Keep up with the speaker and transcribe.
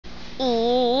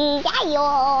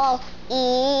E-I-O,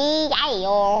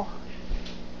 E-I-O,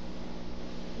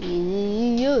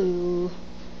 E-I-O,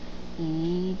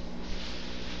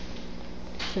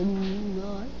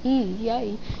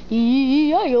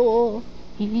 E-I-O,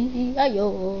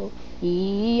 E-I-O,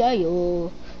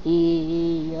 E-I-O,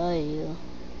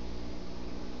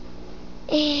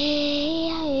 E-I-O.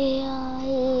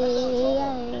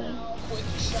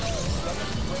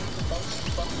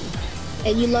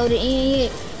 And you loaded in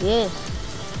yet? Yes.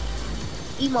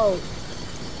 Emo.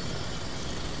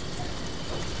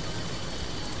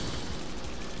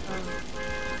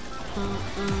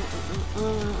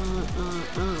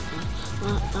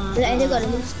 And they got a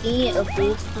new skin of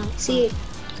this. See it?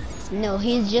 No,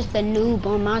 he's just a noob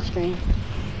on my screen.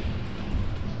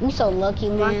 You so lucky,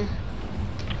 man.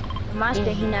 My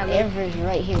screen, he not ready. Ever's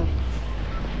right here.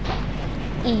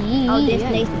 Oh,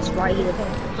 destination's right here.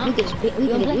 We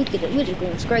just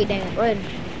going straight down, right?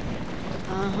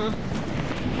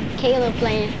 Caleb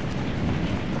playing.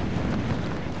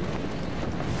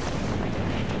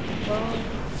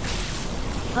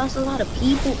 There's a lot of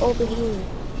people over here.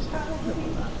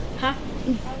 Huh?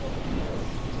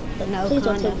 No, please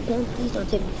don't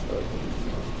take me for it.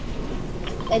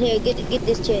 And here, get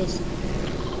this chest.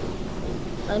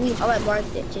 I might mark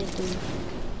that chest too.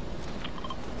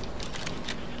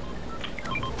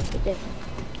 Get that.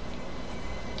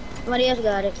 Somebody else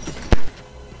got it.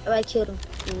 I killed him.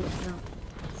 No.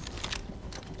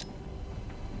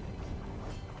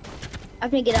 I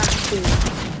can get out too.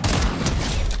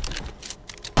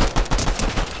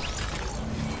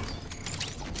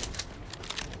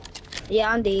 Yeah,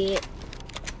 I'm dead.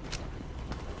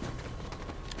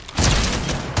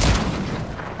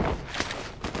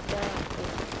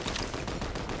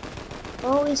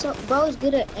 Oh, bro is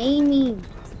good at aiming.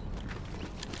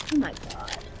 Oh my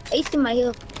god. Ace in my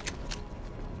heel.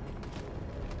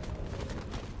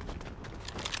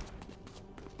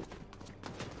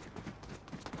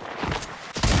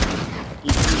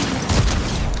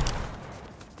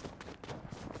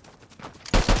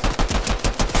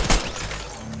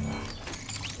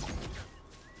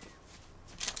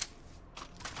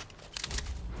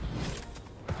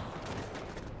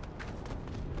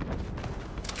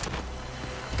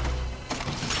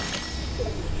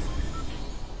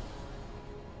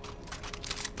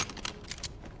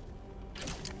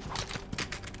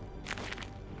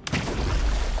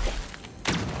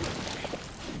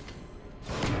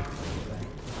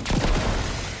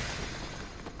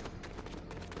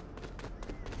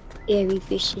 Every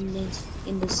fish in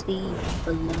the sea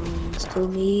belongs to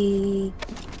me.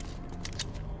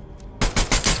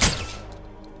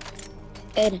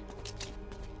 Ed.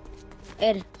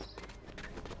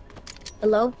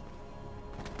 Hello?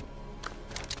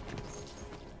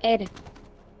 Ed.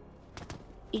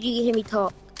 Did you hear me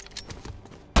talk?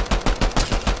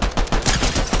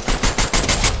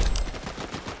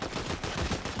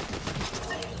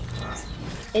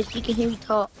 If you can hear me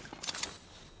talk.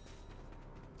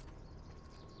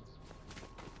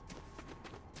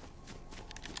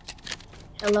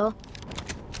 Hello?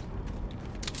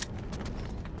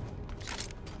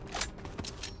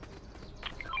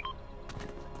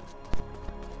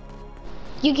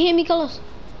 You can hear me, Carlos?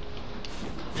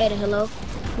 Hey, hello?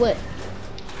 What?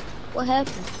 What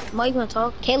happened? Why you gonna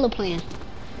talk? Caleb playing.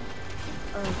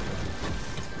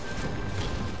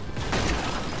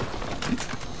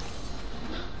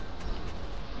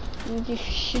 You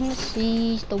shouldn't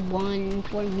seize the one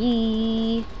for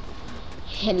me.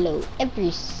 Hello,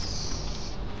 Everest.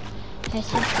 Hey,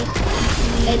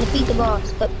 defeat the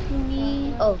boss. But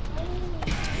oh,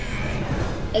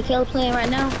 hey, Caleb playing right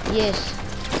now? Yes.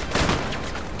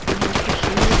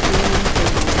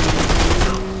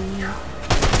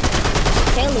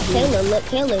 Look,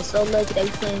 Caleb is so lucky that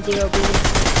he's playing zero build.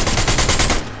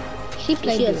 She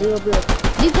played zero build.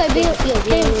 You play build? She a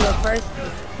zero build first.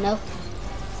 No.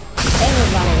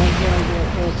 Everybody went zero build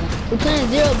person. We're playing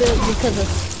zero build because of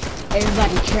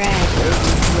everybody trash.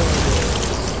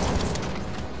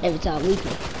 Every time we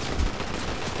play.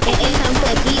 And every time we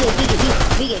play build,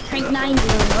 we get crank 90 on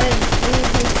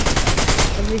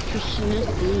Every Christian is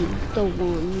the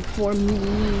one for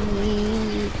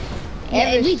me.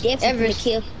 Yeah, we definitely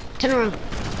kill. Turn around. We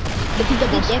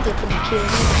definitely kill.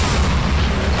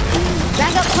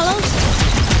 Back up, close.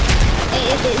 Hey,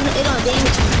 it don't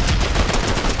damage me.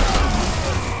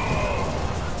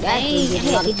 I hit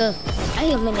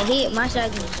him in the head, my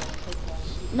shotgun.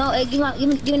 No, hey, give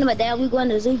me my dad. We going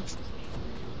to the zoo.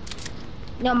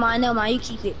 No mind, you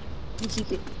keep it.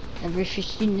 Every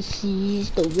Christian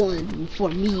sees the one for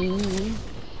me.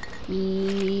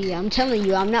 I'm telling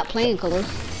you, I'm not playing, Carlos.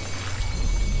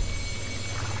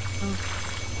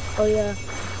 Oh yeah.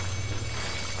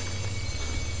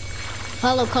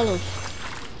 Follow colors.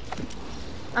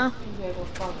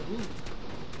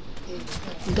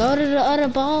 Go to the other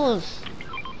balls.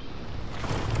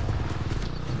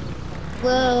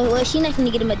 Well, she not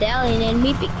gonna get a medallion and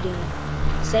me pick them.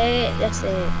 Sad, that's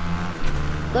sad.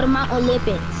 Go to Mount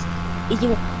Olympus. If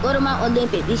you go to Mount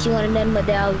Olympus, if you want another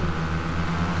medallion.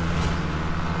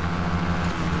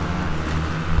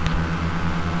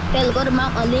 Taylor, go to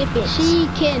Mount Olympus. She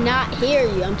cannot hear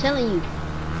you, I'm telling you.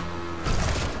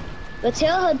 But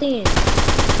tell her then.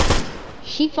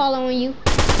 She following you.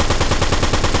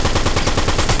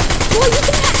 Boy, you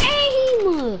cannot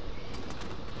aim!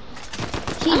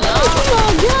 She Oh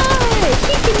my god!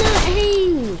 She cannot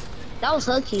aim! That was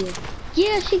her kill.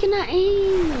 Yeah, she cannot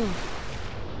aim.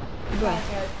 Bruh.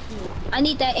 I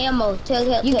need that ammo. Tell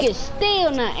her. You can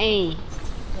still not aim.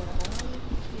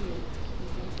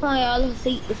 Come on, y'all. Let's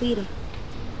defeat her.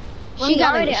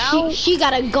 She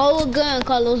got a gold gun,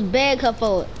 Carlos. Beg her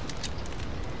for it.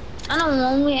 I don't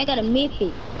want me. I got a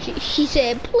mythic. She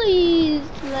said, please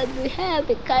let me have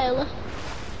it, Kyla.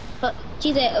 But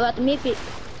she said about the mythic.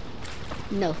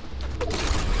 No.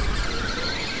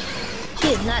 She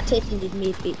is not touching this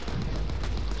mythic.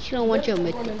 She don't want your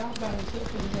mythic.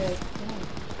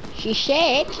 She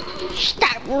said,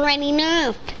 stop running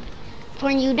up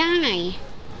before you die.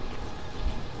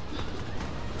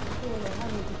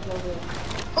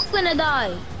 Who's gonna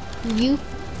die? You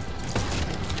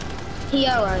He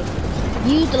alright.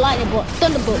 use the lightning bolt,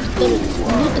 thunderbolt,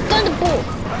 use the thunderbolt.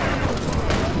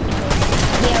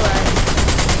 He alright.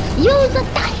 Use the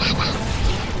thunderbolt.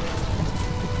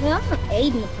 Man, I'm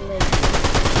aiding the police.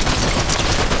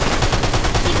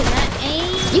 She cannot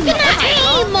aim. You cannot aim.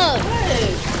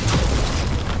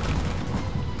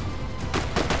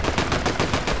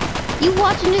 You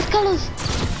watching these colors?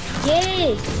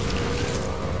 Yes.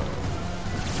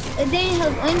 And then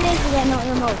she got no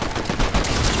ammo.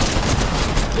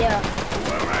 Yeah.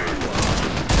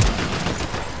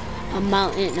 A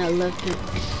mountain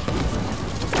Olympics.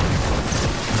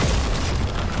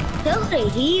 Tell her to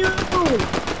heal.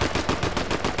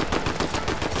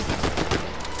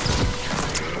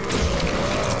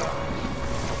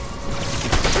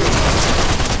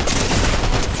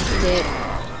 Dead.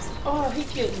 Oh, he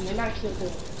killed me and I killed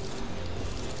him.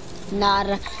 Nah,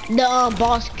 the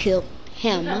boss killed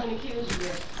him. How many kills you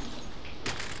got?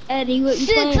 Eddie, what you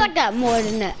Since playing? I got more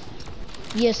than that.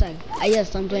 Yes, I'm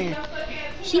playing.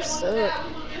 She sucked.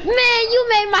 Man, you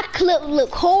made my clip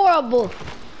look horrible.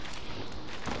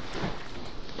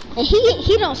 And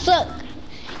he don't suck.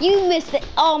 You missed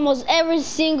almost every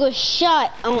single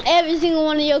shot on every single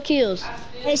one of your kills.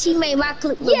 And she made my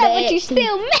clip look Yeah, bad. but you too.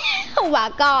 still, man. Oh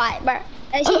my god, bro.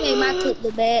 And she made my clip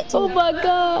look bad too. Oh my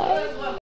god.